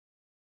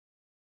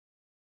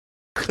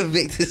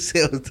convicted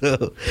sales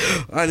though.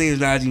 My name is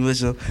Najee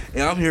Mitchell,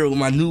 and I'm here with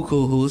my new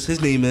co-host.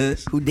 His name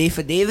is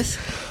Hudaifah Davis.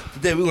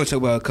 Today we're gonna talk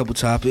about a couple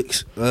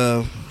topics.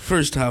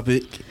 First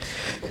topic,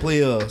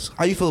 playoffs.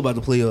 How you feel about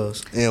the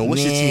playoffs? And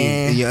what's your team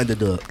and your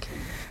underdog?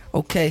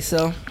 Okay,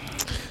 so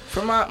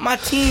for my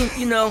team,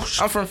 you know,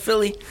 I'm from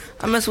Philly.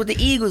 I mess with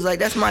the Eagles, like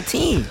that's my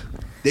team.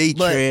 They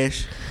But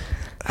trash.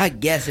 I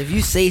guess if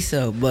you say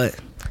so, but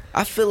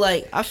I feel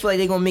like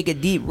they're gonna make a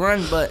deep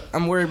run, but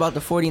I'm worried about the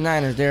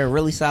 49ers. They're a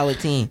really solid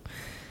team.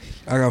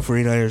 I got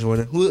 49ers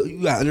winning. Who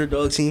you got?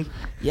 Underdog team?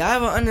 Yeah, I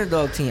have an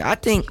underdog team. I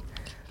think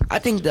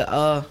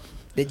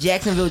the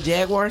Jacksonville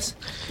Jaguars,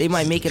 they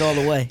might make it all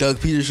the way. Doug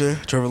Peterson,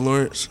 Trevor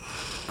Lawrence.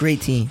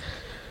 Great team.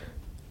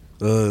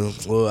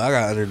 Well, I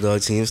got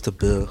underdog teams, the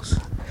Bills.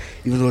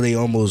 Even though they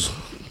almost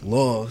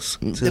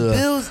lost. The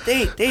Bills,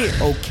 they're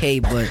okay,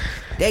 but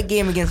that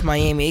game against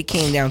Miami, it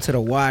came down to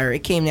the wire.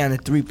 It came down to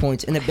 3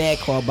 points and a bad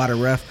call by the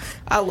ref.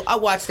 I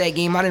watched that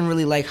game. I didn't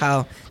really like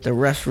how the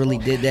refs really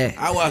did that.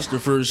 I watched the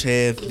first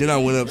half, then I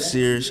went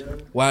upstairs,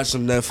 watched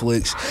some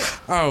Netflix.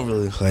 I don't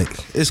really like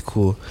it. It's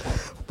cool.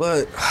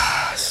 But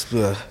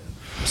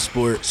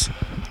sports.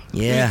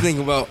 Yeah. What do you think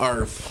about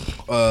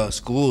our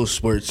school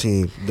sports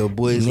team, the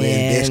boys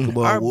land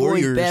basketball our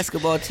Warriors? boys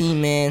basketball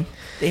team, man,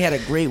 they had a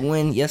great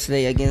win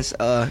yesterday against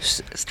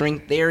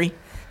Strength Theory.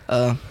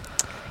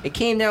 It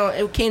came down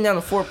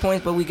to 4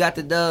 points, but we got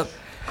the dub.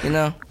 You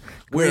know,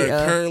 We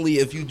are currently,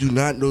 if you do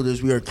not know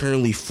this, we are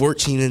currently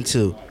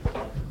 14-2.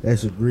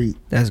 That's great.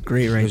 That's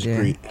great right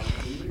there. Great.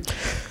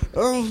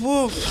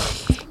 Well,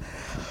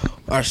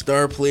 our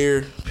star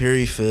player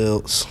Perry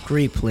Fields.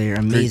 Great player,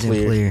 amazing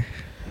Great player.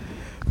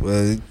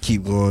 Well,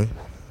 keep going.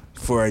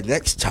 For our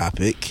next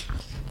topic,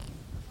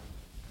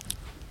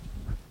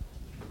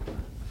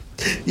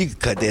 you can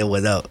cut that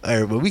one out. All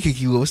right, but we can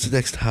keep going. What's the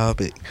next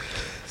topic?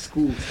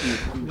 School.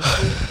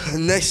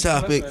 Next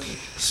topic,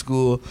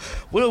 school.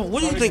 What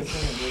do you think?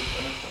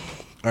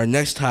 Our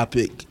next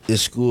topic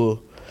is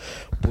school,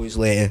 boys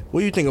land. What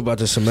do you think about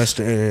the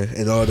semester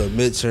and all the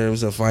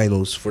midterms and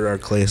finals for our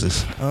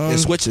classes and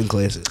switching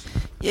classes?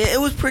 Yeah, it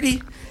was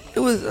pretty.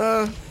 It was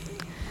the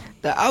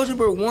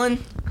algebra 1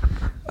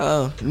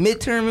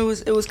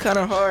 midterm. It was kind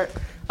of hard.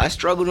 I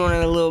struggled on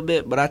it a little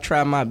bit, but I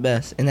tried my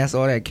best, and that's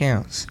all that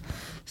counts.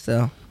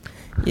 So,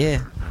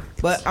 yeah.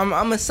 But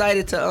I'm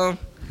excited to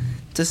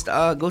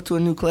go to a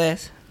new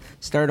class,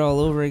 start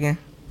all over again.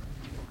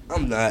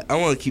 I'm not. I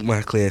want to keep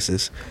my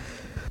classes.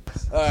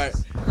 All right.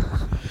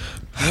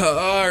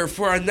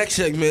 For our next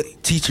segment,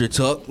 Teacher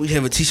Talk, we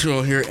have a teacher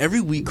on here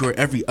every week or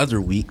every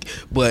other week.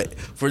 But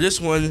for this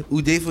one,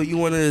 Hudaifah, you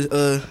want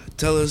to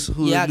tell us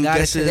who the new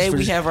guest is? Today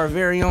we have our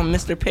very own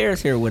Mr.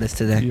 Paris here with us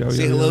today.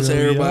 Say hello to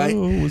everybody.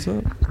 What's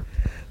up?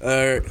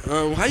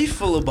 How you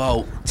feel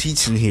about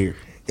teaching here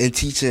and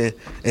teaching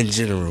in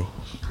general?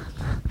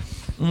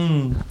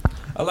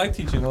 I like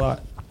teaching a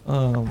lot.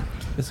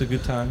 It's a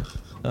good time.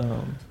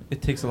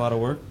 It takes a lot of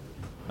work,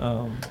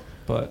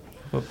 but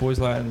Boys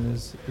Latin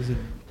is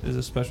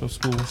a special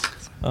school,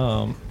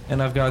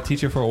 and I've got a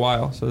teacher for a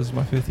while. So this is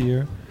my 5th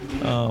year.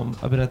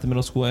 I've been at the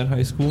middle school and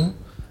high school.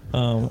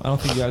 I don't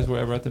think you guys were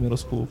ever at the middle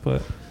school,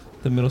 but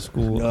the middle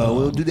school. No,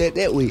 we'll do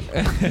that week.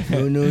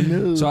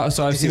 No. So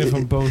I've seen it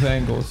from both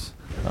angles,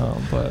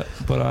 but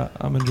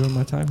I'm enjoying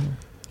my time here.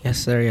 Yes,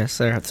 sir.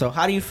 So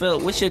how do you feel?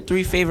 What's your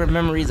 3 favorite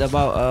memories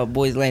about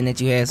Boys Land that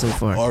you had so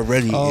far?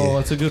 Already. Oh,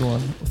 that's a good one.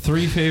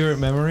 3 favorite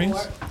memories.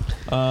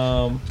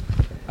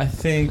 I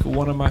think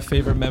one of my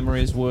favorite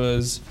memories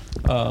was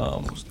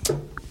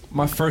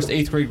my first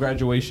 8th grade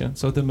graduation.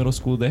 So at the middle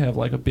school, they have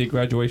like a big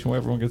graduation where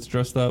everyone gets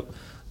dressed up,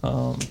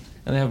 and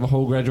they have a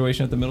whole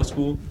graduation at the middle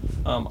school.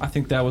 I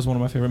think that was one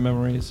of my favorite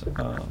memories.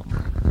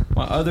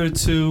 My other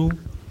 2,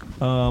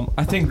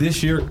 I think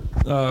this year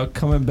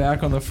coming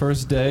back on the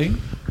first day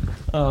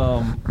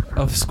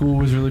of school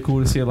was really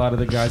cool to see a lot of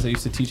the guys I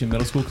used to teach in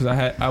middle school, because I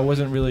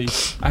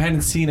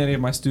hadn't seen any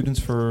of my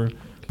students for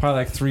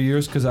probably like 3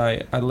 years, because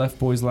I left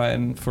Boys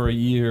Latin for a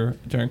year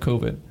during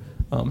COVID.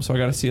 So I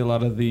got to see a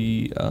lot of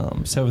the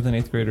 7th and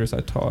 8th graders I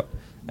taught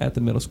at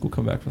the middle school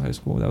come back from high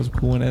school. That was a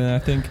cool one. And I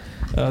think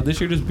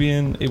this year just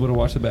being able to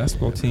watch the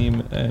basketball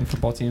team and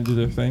football team do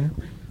their thing,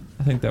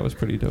 I think that was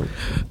pretty dope.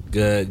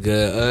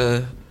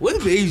 Good.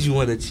 What made you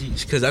want to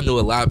teach? Because I know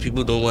a lot of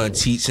people don't want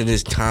to teach in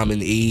this time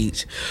and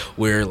age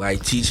where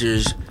like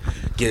teachers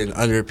getting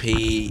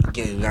underpaid,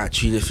 getting not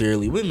treated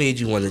fairly. What made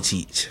you want to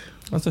teach?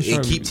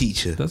 And keep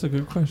teaching. That's a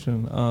good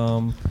question.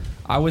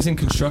 I was in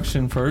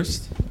construction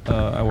first.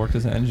 I worked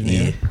as an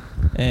engineer,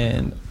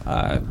 and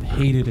I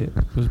hated it.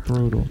 It was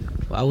brutal.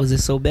 Why was it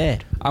so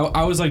bad?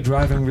 I was like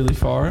driving really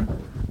far.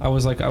 I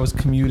was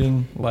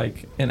commuting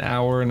like an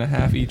hour and a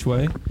half each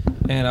way,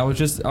 and I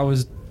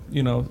was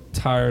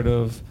tired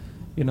of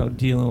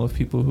dealing with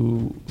people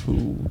who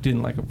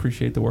didn't like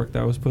appreciate the work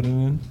that I was putting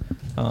in.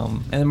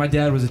 And my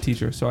dad was a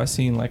teacher, so I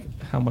seen like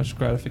how much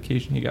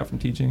gratification he got from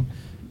teaching.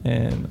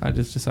 And I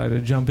just decided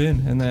to jump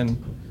in. And then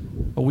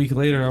a week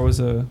later, I was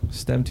a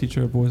STEM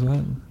teacher at Boys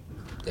Latin.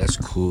 That's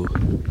cool.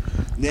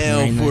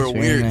 Now for a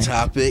weird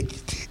topic,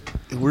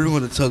 we're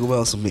going to talk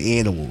about some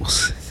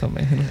animals. Some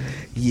animal.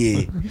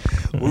 Yeah.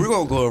 We're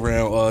going to go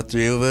around, all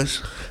three of us.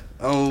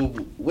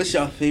 What's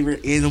your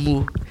favorite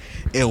animal,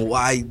 and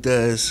why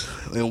is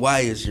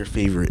your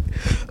favorite?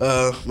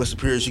 Mr.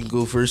 Pierce, you can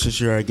go first since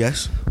you're our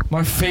guest.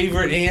 My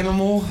favorite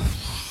animal.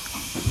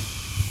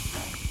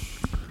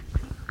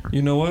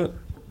 You know what?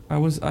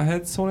 I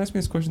had someone ask me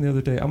this question the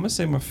other day. I'm gonna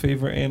say my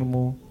favorite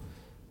animal,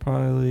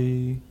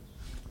 probably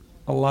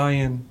a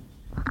lion.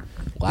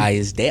 Why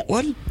is that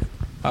one?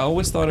 I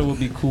always thought it would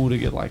be cool to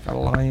get like a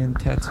lion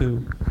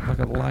tattoo, like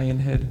a lion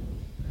head.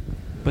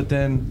 But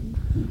then,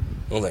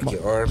 On like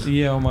your arm?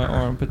 yeah, on my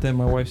arm. But then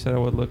my wife said it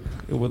would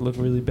look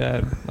really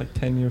bad like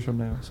 10 years from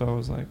now. So I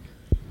was like,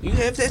 You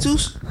have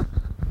tattoos?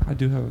 I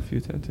do have a few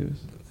tattoos.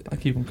 I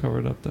keep them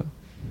covered up though.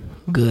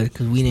 Good,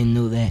 because we didn't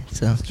know that.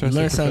 So you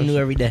learn something new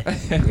every day.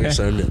 Yes,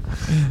 I know.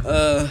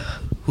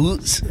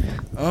 Hoots.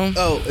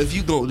 If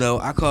you don't know,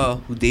 I call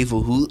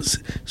Hudaifah Hoots,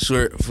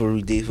 short for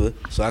Hudaifah.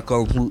 So I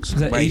call him Hoots.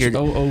 Is that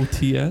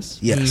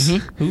Hoots? Yes.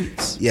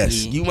 Hoots?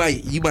 Yes. Yeah.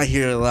 You might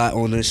hear it a lot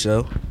on this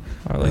show.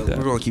 I like that.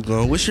 We're gonna keep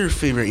going. What's your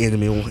favorite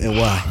animal and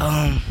why?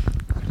 I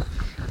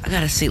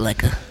gotta say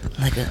like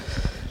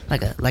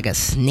a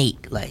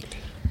snake. Like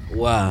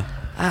Why?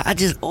 I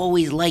just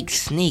always liked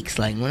snakes.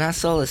 Like when I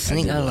saw a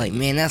snake, I was like,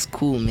 man, that's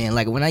cool, man.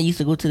 Like when I used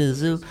to go to the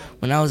zoo,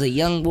 when I was a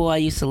young boy, I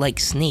used to like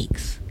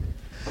snakes.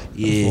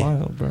 Yeah. That's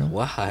wild, bro.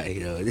 Why?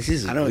 Yo, this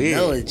is I don't weird.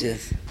 know. It's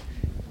just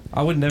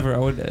I would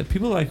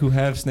people like who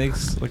have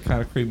snakes like kind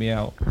of creep me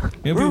out.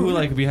 You know, people who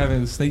like be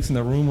having snakes in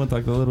the room with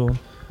like the little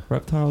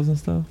reptiles and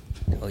stuff.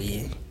 oh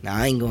yeah. Nah,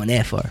 I ain't going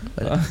that far.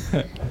 But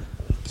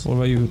What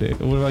about you,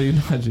 Dave? What about you,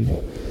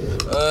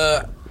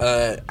 Najee?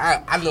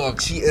 I know I'm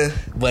cheating,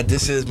 but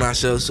this is my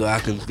show, so I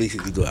can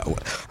basically go out one.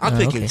 I'm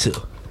picking okay. two.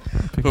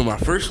 For my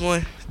first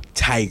one,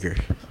 tiger.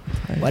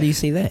 why do you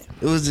say that?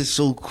 It was just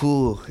so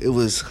cool. It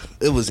was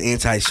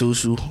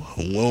antisocial,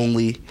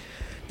 lonely.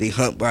 They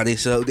hunt by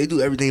themselves. They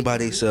do everything by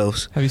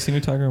themselves. Have you seen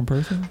a tiger in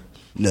person?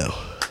 No,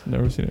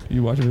 Never seen it.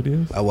 You watch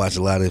videos? I watch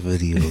a lot of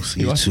videos.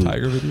 You watch YouTube.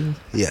 tiger videos?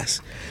 Yes,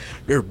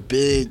 they're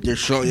big. They're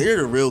strong. They're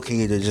the real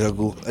king of the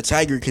jungle. A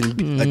tiger can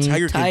beat a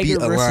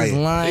versus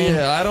lion.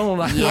 Yeah, I don't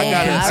like. Yeah, I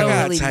I got don't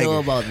a really tiger. know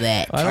about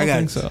that. I don't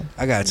think so.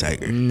 I got a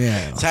tiger.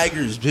 No. Tiger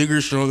is bigger,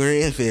 stronger,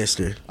 and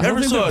faster. I don't Never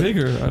think saw. they're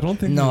bigger. I don't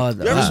think. No,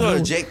 You ever saw a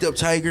no. jacked up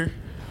tiger?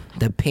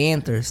 The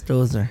panthers,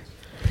 those are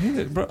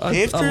Bro, a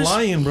Panthers?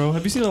 lion, bro.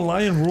 Have you seen a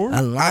lion roar?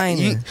 a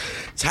lion.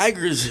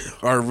 Tigers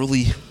are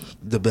really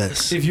the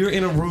best. If you're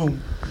in a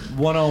room,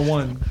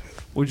 1-on-1,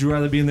 would you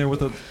rather be in there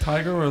with a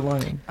tiger or a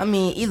lion? I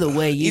mean, either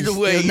way, Either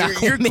way,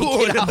 you're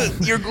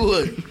good. You're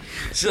good.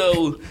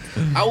 So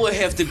I would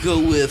have to go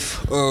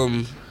with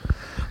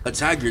a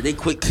tiger. They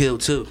quick kill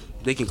too.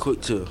 They can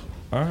quick kill.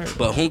 All right.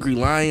 But hungry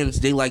lions,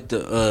 they like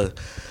to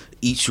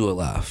eat you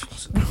alive.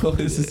 Oh,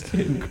 this is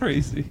getting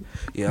crazy.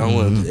 Yeah, I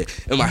want.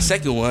 And my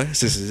second one,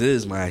 since it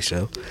is my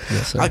show,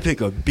 Yes, sir. I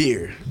pick a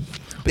bear.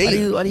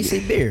 Why do you say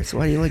bears?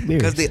 Why do you like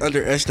bears? Because they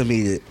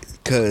underestimate it.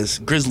 Because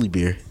grizzly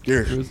bear,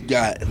 they're Grizzly.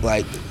 got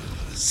like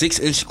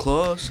 6-inch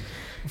claws,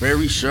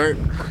 very sharp.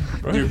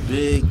 Right. They're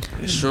big,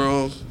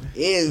 strong,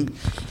 and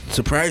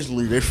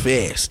surprisingly, they're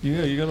fast.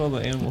 Yeah, you got all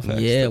the animal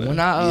facts. Yeah, today. when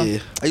I Yeah,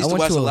 I used to went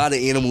watch to a lot of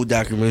animal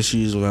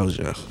documentaries when I was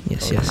young.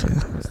 yes.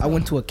 I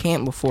went to a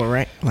camp before,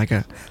 right? Like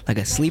a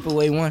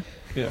sleepaway one.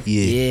 Yeah.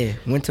 Yeah.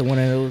 Went to one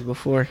of those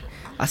before.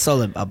 I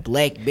saw a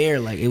black bear,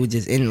 like it was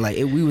just in, like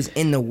we was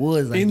in the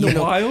woods, like In the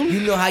wild?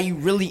 You know how you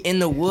really in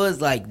the woods,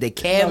 like the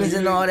cabins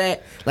and all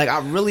that. Like I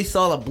really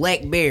saw a black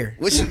bear.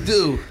 What you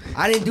do?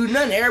 I didn't do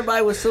nothing.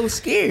 Everybody was so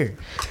scared.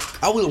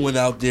 I would have went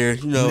out there.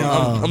 You know,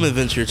 No. I'm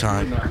adventure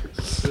time.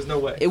 There's no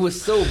way. It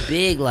was so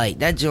big, like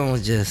that joint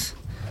was just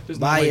There's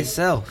no by way.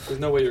 itself.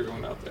 There's no way you're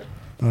going out there.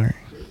 All right.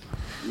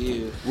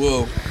 Yeah.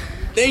 Well,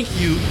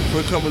 thank you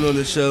for coming on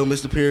the show,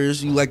 Mr.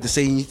 Pierce. You like to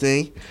say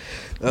anything?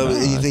 I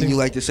Anything think- you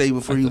like to say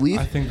before you leave?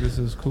 I think this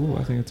is cool.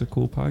 I think it's a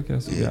cool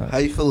podcast. Yeah. How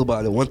Yeah. you feel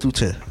about it? 1 through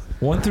 10.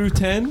 1 through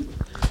 10,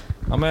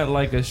 I'm at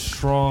like a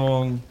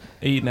strong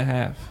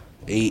 8.5.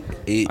 8.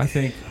 I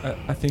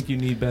think you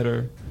need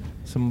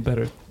some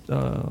better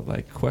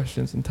like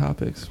questions and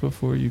topics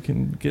before you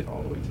can get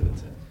all the way to the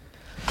 10.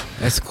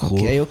 That's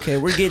cool. Okay.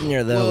 We're getting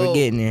there though. We're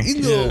getting there.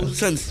 You know Yeah.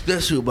 something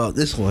special about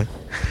this one.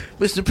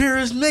 Mr.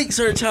 Pierce makes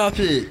our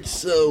topic.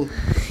 So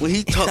when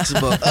he talks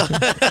about he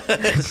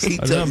I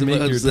talks don't about make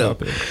your himself.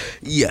 topic.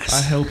 Yes.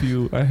 I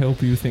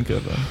help you think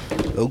of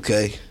them.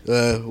 Okay.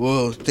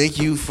 Well, thank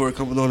you for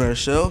coming on our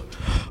show.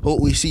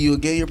 Hope we see you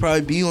again. You'll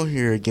probably be on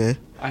here again.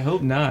 I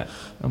hope not.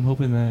 I'm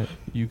hoping that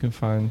you can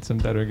find some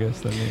better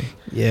guests than me.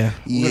 Yeah.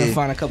 We're Yeah. gonna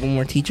find a couple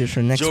more teachers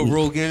for next Joe week.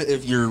 Rogan,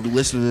 if you're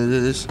listening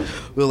to this,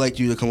 we'd like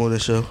you to come on the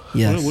show.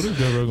 Yes. What if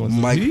Joe Rogan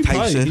listens? Mike he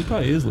Tyson.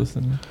 probably is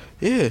listening.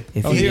 Yeah.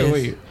 If Oh, he here, is.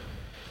 wait.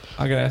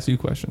 I gotta ask you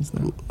questions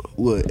now.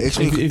 What?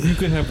 Actually, If you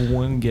could have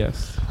one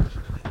guest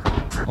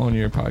on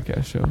your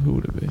podcast show, who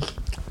would it be?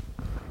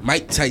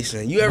 Mike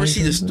Tyson. You ever Mike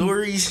see the Tyson?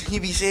 stories he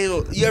be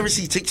saying? You ever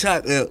see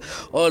TikTok?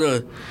 All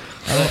the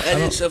I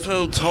edits of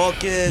him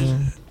talking.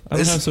 I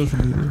don't It's- have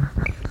social media.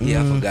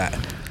 Yeah, I forgot.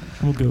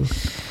 We'll go.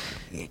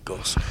 It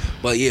goes.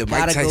 But yeah, Mike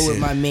Gotta Tyson. go with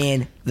my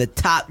man, the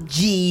top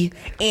G,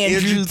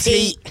 Andrew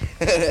Tate.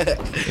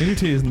 Andrew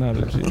Tate is not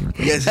a G.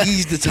 Yes,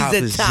 he's the top.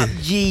 He's the top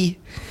G.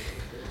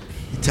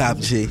 Top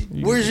G.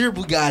 Where's your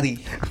Bugatti?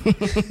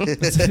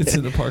 It's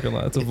in the parking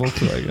lot. It's a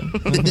Volkswagen.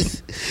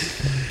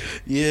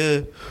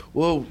 Yeah.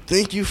 Well,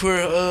 thank you for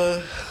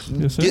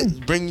Yes, sir.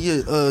 cutting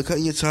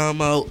your time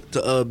out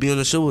to be on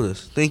the show with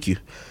us. Thank you.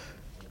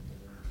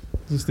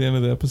 Is this the end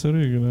of the episode, or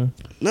are you gonna?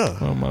 No,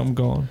 I'm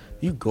gone.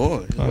 you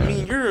gone. All I right.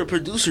 mean, you're a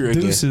producer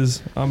again.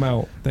 Deuces. I'm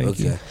out. Thank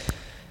you.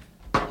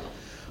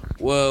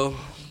 Well,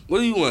 what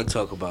do you want to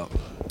talk about?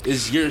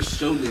 It's your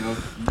show now.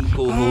 You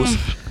co-host.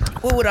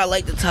 What would I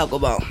like to talk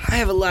about? I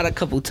have a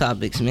couple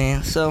topics,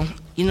 man. So,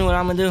 you know what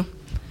I'm gonna do?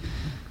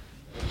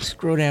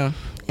 Scroll down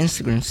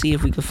Instagram, see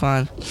if we can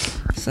find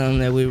something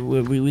that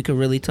we could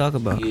really talk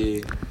about.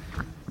 Yeah.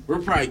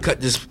 We'll probably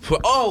cut this.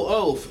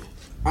 I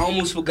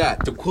almost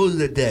forgot. The quote of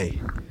the day.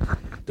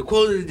 The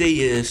quote of the day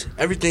is,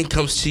 everything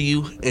comes to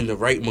you in the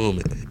right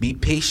moment. Be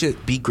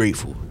patient, be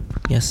grateful.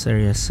 Yes, sir.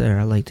 Yes, sir.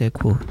 I like that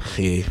quote.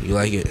 Yeah, you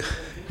like it?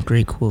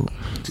 Great quote.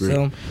 Great.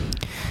 So,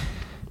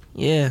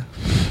 yeah.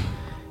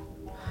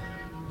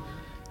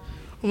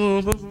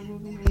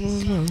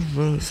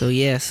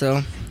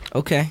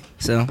 Okay.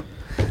 So,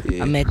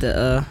 Yeah. I'm at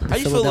the How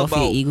you feel Philadelphia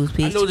about Eagles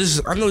piece. I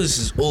know this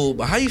is old,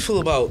 but how you feel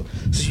about,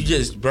 since you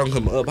just brought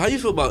him up, how you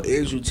feel about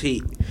Andrew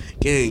Tate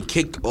getting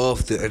kicked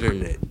off the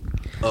internet,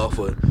 off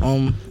of I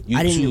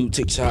YouTube, didn't.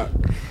 TikTok?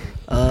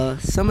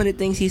 Some of the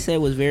things he said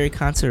was very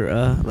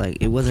like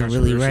it wasn't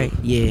really right.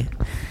 Yeah,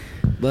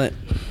 but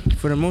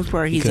for the most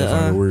part, Couldn't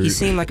find a word. he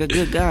seemed like a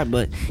good guy,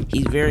 but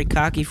he's very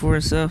cocky for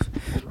himself.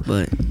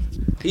 But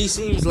He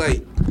seems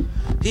like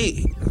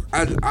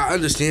I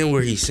understand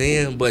what he's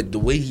saying, but the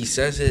way he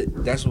says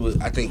it, that's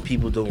what I think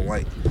people don't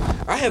like.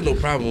 I have no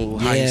problem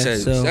with how he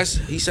says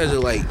it. He says it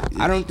like,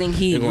 I don't think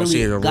he they're gonna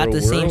see it in really the got real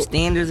the same world.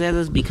 standards as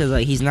us because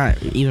like he's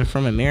not even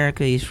from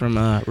America. He's from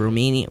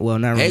Romania. Well,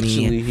 not Romania.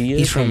 actually, he is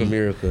he's from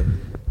America.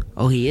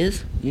 Oh, he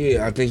is.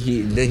 Yeah, I think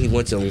he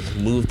went to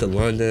move to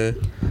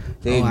London.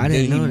 Then, I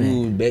didn't know he that.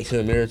 moved back to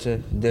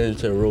America, then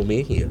to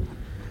Romania.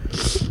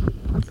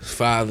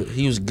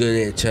 He was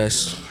good at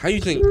chess. How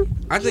you think?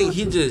 I think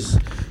he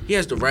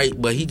has the right,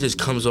 but he just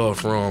comes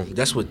off wrong.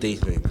 That's what they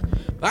think.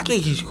 But I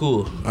think he's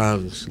cool,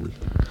 obviously.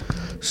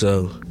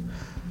 So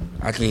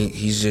I think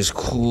he's just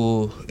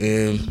cool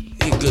and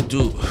he's a good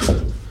dude.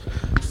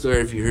 Sorry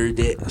if you heard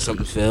that,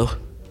 something fell.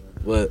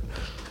 But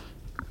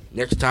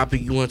next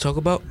topic you want to talk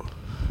about?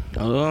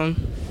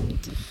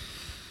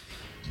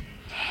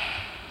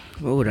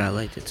 What would I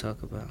like to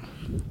talk about?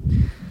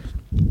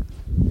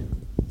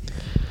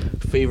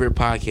 Favorite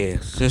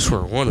podcast? Since we're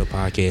on a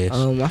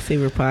podcast. My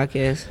favorite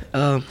podcast.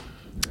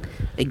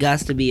 It got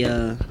to be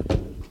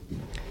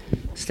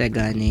what's that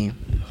guy name?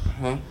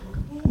 Huh?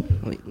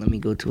 Wait, let me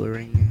go to it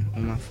right now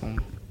on my phone.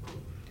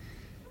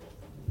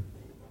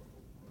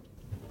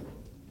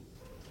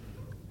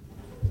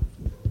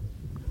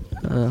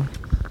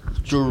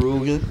 Joe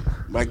Rogan,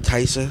 Mike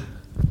Tyson.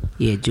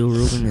 Yeah, Joe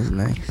Rogan is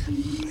nice.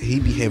 He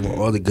be having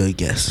all the good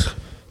guests.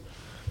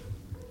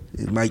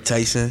 Mike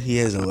Tyson, he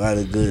has a lot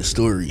of good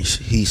stories,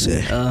 he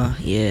said.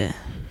 Yeah.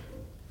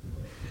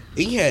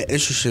 He had an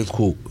interesting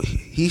quote.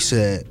 He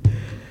said,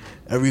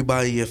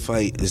 everybody you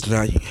fight is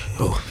not...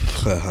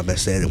 I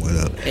messed that one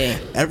up. Yeah.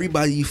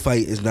 Everybody you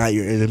fight is not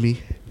your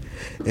enemy,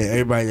 and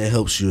everybody that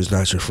helps you is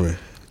not your friend.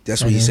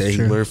 That's what That he is said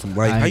true. he learned from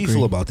life. I How you agree.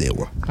 feel about that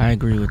one? I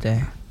agree with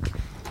that.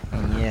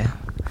 Yeah.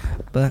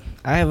 But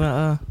I have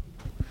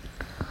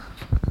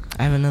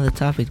another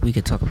topic we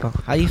could talk about.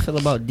 How do you feel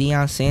about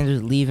Deion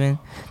Sanders leaving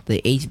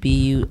the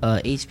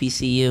HBCU,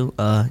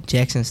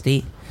 Jackson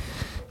State,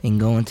 and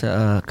going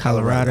to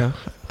Colorado,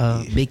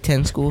 Big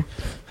Ten school?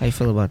 How you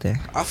feel about that?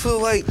 I feel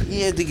like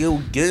he had to go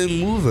get him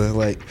moving.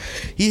 Like,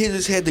 he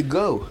just had to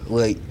go.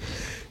 Like,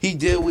 he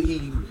did what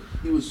he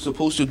was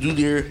supposed to do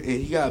there, and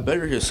he got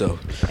better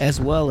himself. As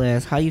well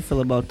as, how you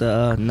feel about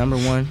the number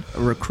one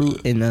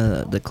recruit in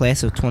the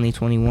class of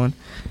 2021?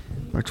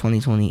 Or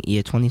 2020,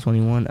 yeah,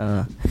 2021,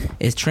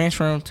 is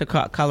transferring to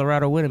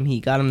Colorado with him. He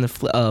got him to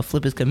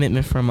flip his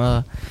commitment from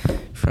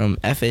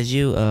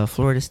FSU,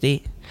 Florida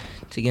State,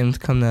 to get him to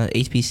come to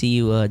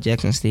HBCU,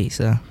 Jackson State.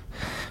 So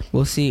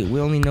we'll see. We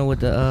only know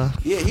what the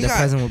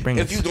president will bring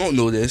us. If you don't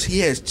know this, he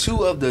has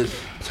two of the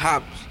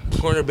top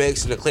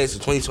cornerbacks in the class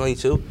of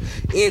 2022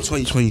 and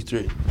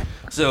 2023.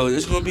 So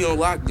it's going to be on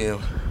lockdown.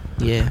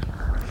 Yeah.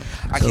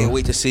 I can't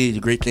wait to see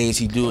the great things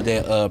he do with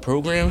that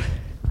program.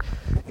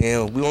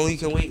 And we only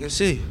can wait and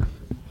see.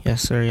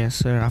 Yes, sir. Yes,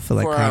 sir. I feel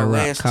like For our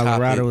last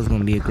Colorado topic. is going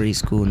to be a great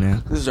school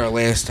now. This is our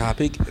last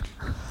topic.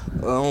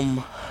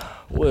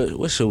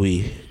 What should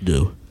we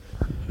do?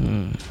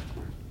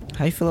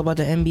 How you feel about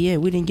the NBA?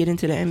 We didn't get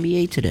into the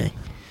NBA today.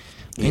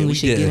 I think we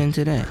should get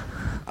into that.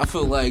 I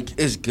feel like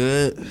it's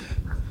good.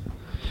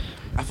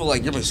 I feel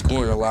like they've been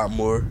scoring a lot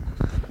more.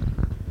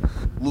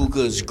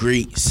 Luka's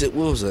great. What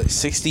was it?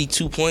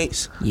 62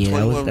 points. Yeah,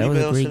 that was a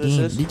rebounds, great 10 game.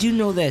 assists. Did you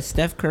know that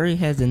Steph Curry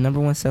has the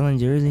number one selling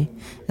jersey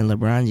and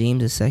LeBron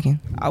James is second?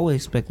 I would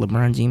expect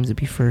LeBron James to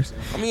be first.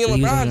 I mean, So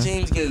he was LeBron on the-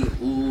 James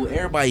getting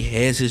everybody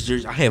has his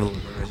jersey. I have a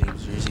LeBron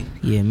James jersey.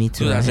 Yeah, me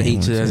too.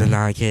 2008,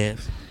 2009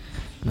 Cavs.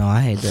 No,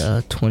 I had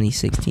the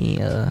 2016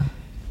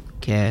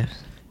 Cavs.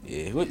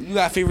 Yeah. What, you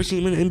got a favorite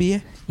team in the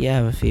NBA? Yeah, I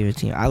have a favorite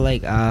team. I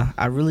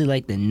really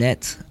like the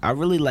Nets. I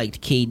really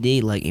liked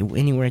KD. Like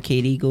anywhere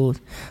KD goes,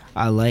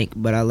 I like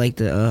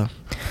Joel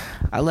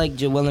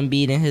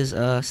Embiid and his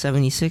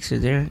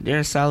 76ers. They're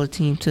a solid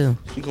team too.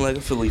 You can like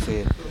a Philly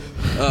fan.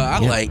 I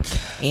like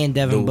and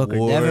Devin Booker.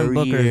 Devin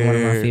Booker is one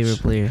of my favorite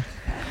players.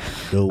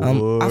 I feel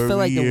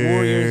like the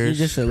Warriors.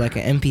 You're just like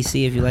an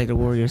NPC if you like the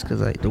Warriors, because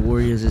like the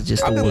Warriors is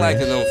just. I've been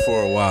liking them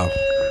for a while.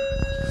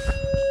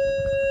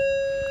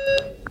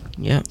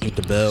 Yeah. With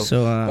the bell.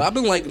 So but I've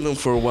been liking them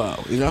for a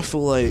while. You know, I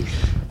feel like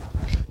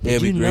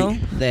did you know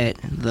that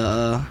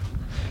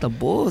the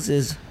Bulls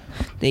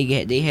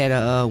they had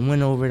a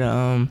win over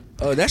the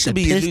oh, that should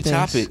be Pistons. A new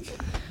topic.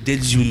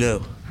 Did you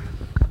know?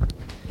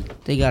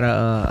 They got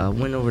a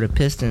win over the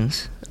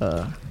Pistons,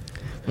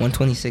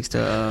 126 to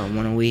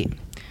 108.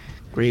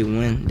 Great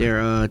win.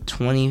 They're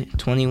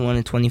 21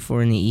 and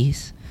 24 in the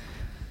East.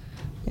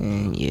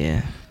 And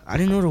yeah, I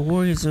didn't know the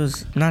Warriors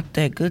was not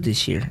that good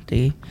this year.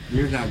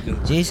 You're not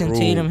good. Jason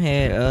Tatum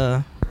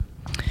had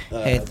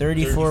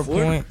 34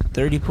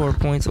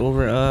 points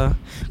over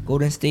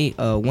Golden State,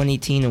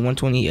 118 and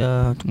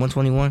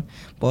 121.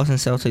 Boston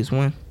Celtics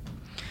won.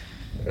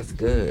 That's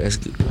good. That's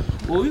good.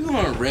 Well, we're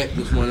gonna wrap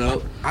this one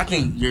up. I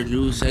think your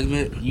new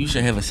segment, you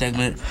should have a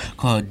segment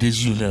called "Did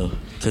You Know?"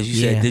 Because you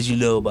said "Did you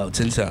know?" about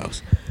 10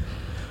 times.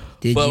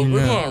 But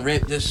we're gonna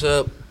wrap this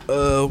up.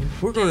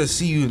 We're gonna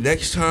see you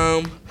next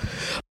time.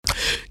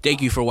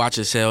 Thank you for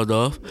watching Sound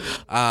Off.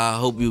 I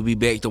hope you'll be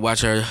back to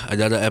watch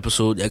another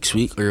episode next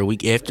week or a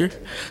week after.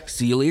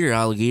 See you later,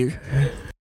 alligator.